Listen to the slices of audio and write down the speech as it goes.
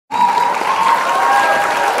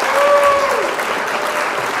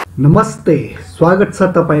नमस्ते, स्वागत छ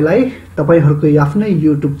तपाईलाई तपाईहरुको आफ्नै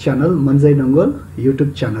YouTube channel manjay dongol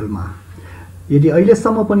YouTube च्यानलमा। यदि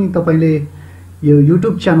अहिलेसम्म पनि तपाईले यो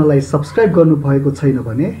YouTube च्यानललाई सब्स्क्राइब गर्नु भएको छैन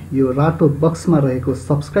भने यो रातो बक्समा रहेको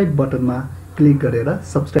सब्स्क्राइब बटनमा क्लिक गरेर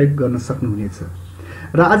सब्स्क्राइब गर्न सक्नुहुनेछ।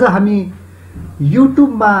 र आज हामी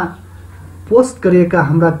YouTube मा पोस्ट गरेका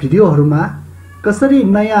हाम्रा भिडियोहरुमा कसरी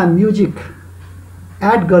नयाँ म्युजिक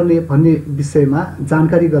एड गर्ने भन्ने विषयमा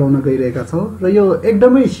जानकारी गराउन गइरहेका छौं र यो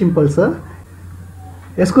एकदमै सिम्पल छ।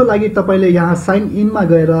 यसको लागि तपाईले यहाँ साइन इन मा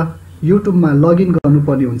गएर YouTube मा लगइन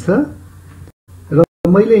गर्नुपर्ने हुन्छ र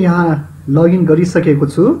मैले यहाँ लगइन गरिसकेको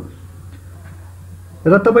छु।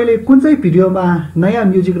 र तपाईले कुन चाहिँ भिडियोमा नयाँ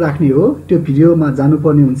म्युजिक राख्ने हो त्यो भिडियोमा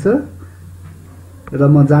जानुपर्ने हुन्छ र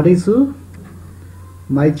म जाँदै छु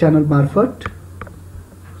माई च्यानल मार्फत।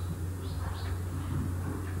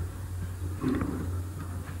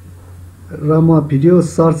 र म भिडियो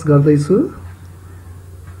सर्च गर्दै छु,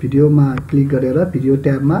 भिडियोमा क्लिक गरेर भिडियो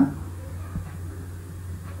ट्याबमा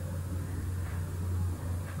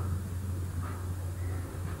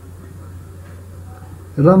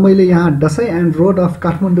र मैले यहाँ Dashain and road of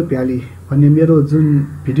Kathmandu valley भन्ने मेरो जुन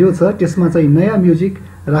भिडियो छ त्यसमा चाहिँ नयाँ म्युजिक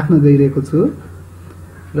राख्न गइरहेको छु।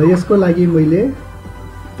 र यसको लागि मैले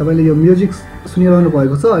तपाईले यो म्युजिक सुनिरहनु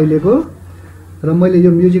भएको छ अहिलेको, र मैले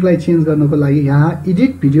यो म्युजिकलाई चेन्ज गर्नको लागि यहाँ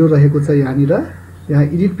एडिट भिडियो रहेको छ। यहाँनिर यहाँ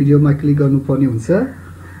एडिट भिडियोमा क्लिक गर्नुपर्ने हुन्छ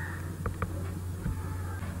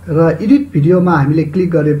र एडिट भिडियोमा हामीले क्लिक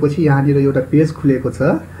गरेपछि यहाँनिर एउटा पेज खुलेको छ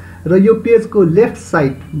र यो पेजको लेफ्ट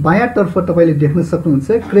साइड बायाँ तर्फ तपाईले देख्न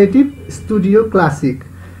सक्नुहुन्छ क्रिएटिभ स्टुडियो क्लासिक।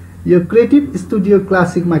 यो क्रिएटिभ स्टुडियो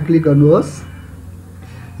क्लासिकमा क्लिक गर्नुहोस्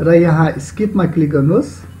र यहाँ स्किपमा क्लिक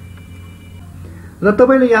गर्नुहोस् र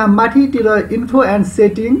तपाईले यहाँ माथितिर इन्फो एन्ड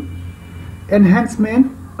सेटिङ, एनहान्समेन्ट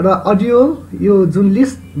र अडियो यो जुन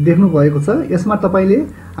लिस्ट देख्नु भएको छ यसमा तपाईले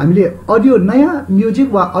हामीले अडियो नयाँ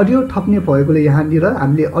म्युजिक वा अडियो थप्ने भएकोले यहाँनिर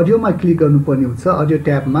हामीले अडियोमा क्लिक गर्नुपर्ने हुन्छ, अडियो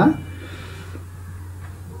ट्याबमा।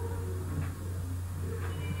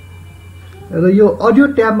 र यो अडियो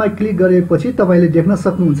ट्याबमा क्लिक गरेपछि तपाईले देख्न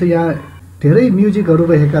सक्नुहुन्छ यहाँ धेरै म्युजिकहरु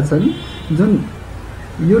रहेका छन् जुन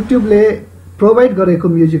युट्युबले प्रोवाइड गरेको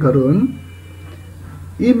म्युजिकहरु हुन्।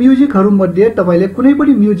 यी म्युजिकहरु मध्ये तपाईले कुनै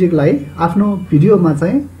पनि म्युजिकलाई आफ्नो भिडियोमा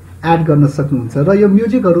चाहिँ एड गर्न सक्नुहुन्छ र यो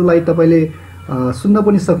म्युजिकहरुलाई तपाईले सुन्न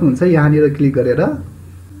पनि सक्नुहुन्छ यहाँनिर क्लिक गरेर।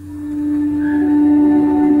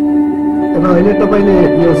 र अहिले तपाईले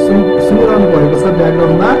यो सुनिरहनु भएको छ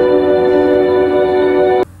ब्याकग्राउन्डमा।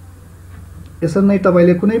 यसरी नै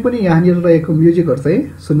तपाईले कुनै पनि यहाँनिर रहेको म्युजिकहरु चाहिँ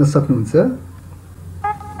सुन्न सक्नुहुन्छ।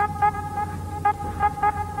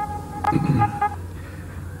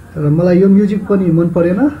 र मलाई यो म्युजिक पनि मन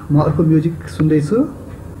परेन, म अर्को म्युजिक सुन्दै छु।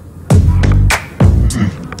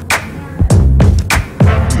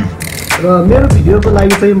 र मेरो भिडियोको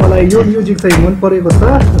लागि चाहिँ मलाई यो म्युजिक चाहिँ मन परेको छ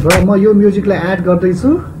र म यो म्युजिकलाई एड गर्दै छु।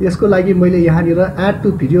 यसको लागि मैले यहाँनिर एड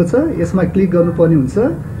टु भिडियो छ यसमा क्लिक गर्नुपर्ने हुन्छ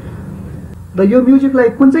र यो म्युजिकलाई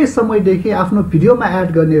कुन चाहिँ समयदेखि आफ्नो भिडियोमा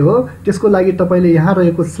एड गर्ने हो त्यसको लागि तपाईले यहाँ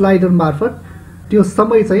रहेको स्लाइडर मार्फत त्यो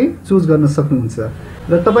समय चाहिँ चुज गर्न सक्नुहुन्छ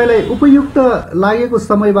र तपाईलाई उपयुक्त लागेको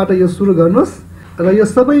समयबाट यो सुरु गर्नुहोस् र यो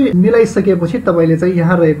सबै मिलाइसकेपछि तपाईले चाहिँ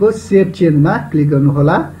यहाँ रहेको सेभ चेन्जमा क्लिक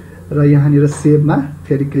गर्नुहोला र यहाँनिर सेभमा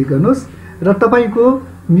फेरि क्लिक गर्नुहोस् र तपाईको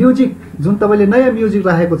म्युजिक जुन तपाईले नयाँ म्युजिक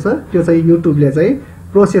राखेको छ त्यो चाहिँ युट्युबले चाहिँ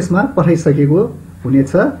प्रोसेसमा पठाइसकेको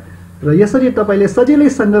हुनेछ र यसरी तपाईले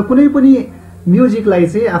सजिलैसँग कुनै पनि म्युजिकलाई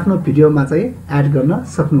चाहिँ आफ्नो भिडियोमा चाहिँ एड गर्न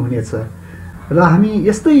सक्नुहुनेछ। र हामी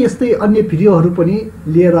यस्तै अन्य भिडियोहरु पनि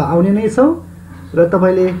लिएर आउने नै छौं र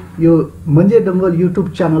तपाईले यो manjay dongol YouTube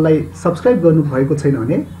च्यानललाई सब्स्क्राइब गर्नु भएको छैन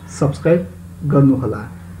भने सब्स्क्राइब गर्नुहोला।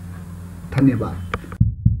 धन्यवाद।